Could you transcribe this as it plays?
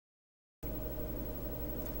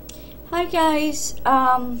Hi guys,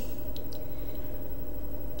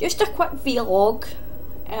 just a quick vlog.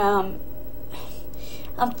 I'm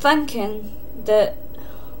thinking that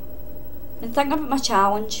I'm thinking about my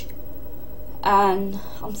challenge, and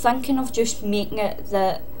I'm thinking of just making it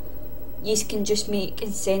that you can just make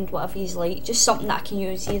and send whatever you like, just something that I can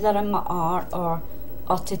use either in my art or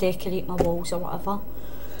to decorate my walls or whatever,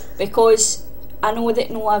 because I know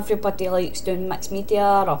that not everybody likes doing mixed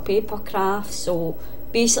media or paper crafts. So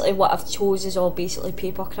basically what I've chose is all basically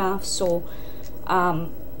paper crafts, so I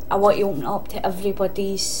want to open it up to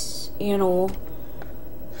everybody's,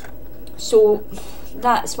 so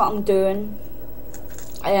that's what I'm doing.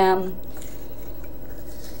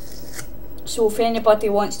 So if anybody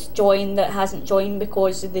wants to join that hasn't joined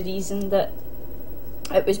because of the reason that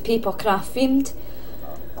it was paper craft themed,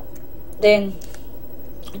 then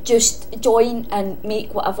just join and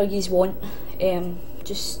make whatever you want,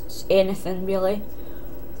 just anything really,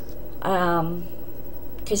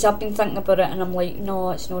 because I've been thinking about it and I'm like, no,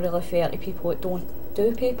 it's not really fair to people that don't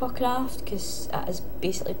do paper craft, because it is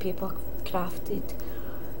basically paper crafted.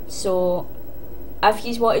 So if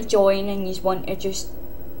you want to join and you want to just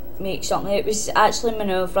make something, it was actually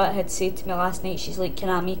Minerva had said to me last night, she's like, can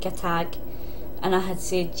I make a tag? And I had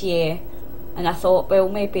said yeah, and I thought, well,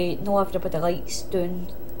 maybe not everybody likes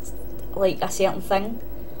doing like a certain thing,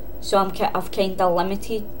 so I've kind of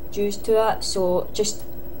limited you to it. So just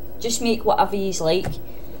make whatever you like,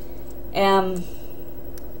 anything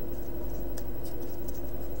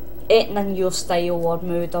in your style or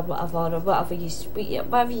mood or whatever you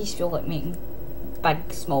feel like making.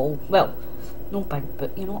 Big, small, well, no big,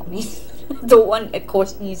 but you know what I mean. Don't want it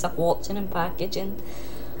costing you a fortune in packaging,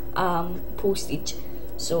 postage.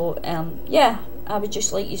 So yeah, I would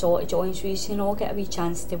just like you all to join, so you get a wee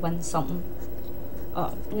chance to win something.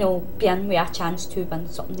 Be in with a chance to win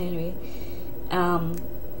something anyway.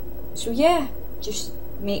 So yeah, just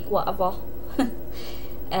make whatever.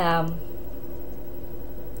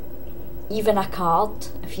 Even a card,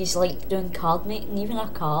 if you like doing card making, even a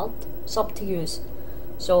card, it's up to you.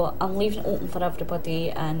 So I'm leaving it open for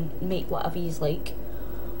everybody, and make whatever you like.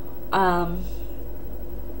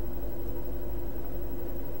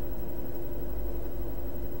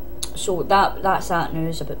 So that's that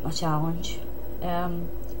news about my challenge.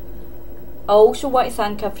 I also want to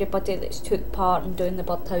thank everybody that's took part in doing the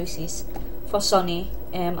birdhouses for Sunny.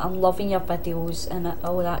 I'm loving your videos and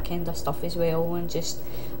all that kind of stuff as well, and just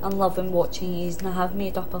I'm loving watching these, and I have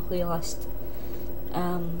made up a playlist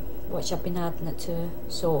which I've been adding it to,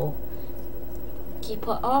 so keep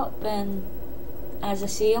it up. And as I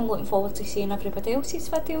say, I'm looking forward to seeing everybody else's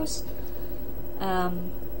videos.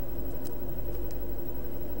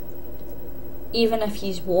 Even if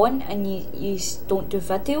you want and you don't do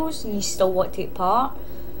videos and you still want to take part,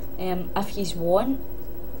 if you want,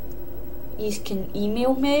 you can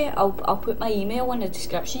email me. I'll put my email in the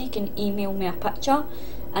description. You can email me a picture,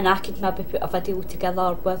 and I could maybe put a video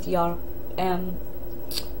together with your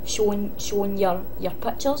showing your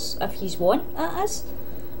pictures, if you want, that is.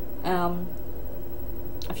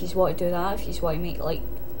 If you want to do that, if you want to make, like,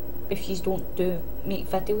 if you don't make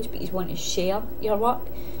videos but you want to share your work,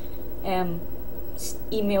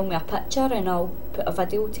 email me a picture and I'll put a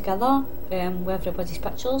video together with everybody's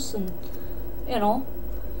pictures. And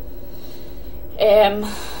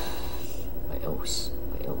what else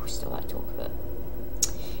do I want to talk about?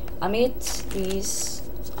 I made these.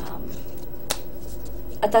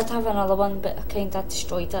 I did have another one, but I kind of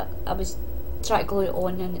destroyed it. I was trying to glue it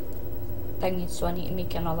on and thingy, so I need to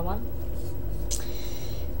make another one.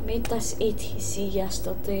 I made this ATC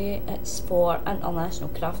yesterday. It's for International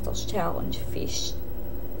Crafters Challenge face.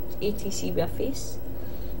 ATC with a face.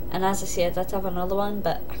 And as I said, I did have another one,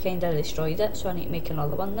 but I kind of destroyed it, so I need to make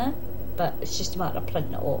another one now. But it's just a matter of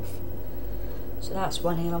printing it off. So that's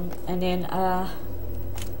one of them. And then I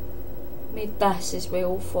made this as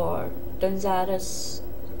well for Dunzara's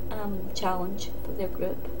challenge for their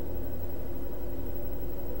group.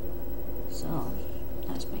 So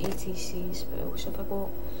that's my ATCs. What else have I got?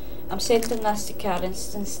 I'm sending this to Karen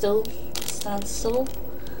Standstill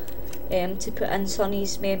to put in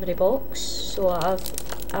Sunny's memory box. So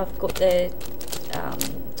I've got the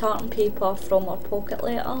tartan paper from her pocket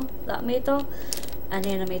letter that I made her, and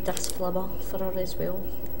then I made this flipper for her as well.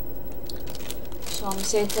 So I'm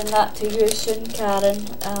sending that to you soon, Karen.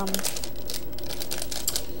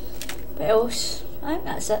 What else? I think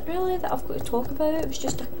that's it really that I've got to talk about. It was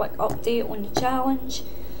just a quick update on the challenge.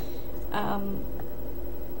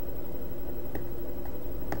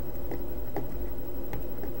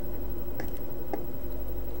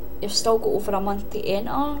 You've still got over a month to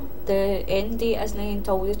enter. The end date isn't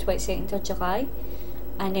until the 22nd of July.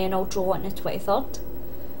 and then I'll draw it on the 23rd.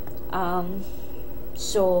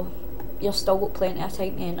 So you've still got plenty of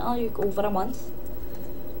time to enter. You go over a month.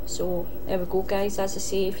 So there we go, guys. As I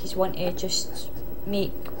say, if you want to just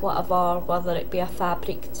make whatever, whether it be a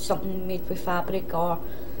fabric, something made with fabric, or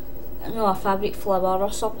a fabric flower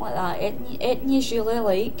or something like that, anything you really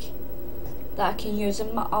like that I can use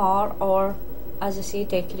in my art, or as I say,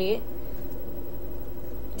 decorate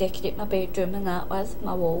my bedroom and that with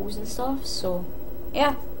my walls and stuff. So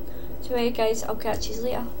yeah, so right guys, I'll catch you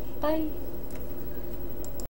later. Bye.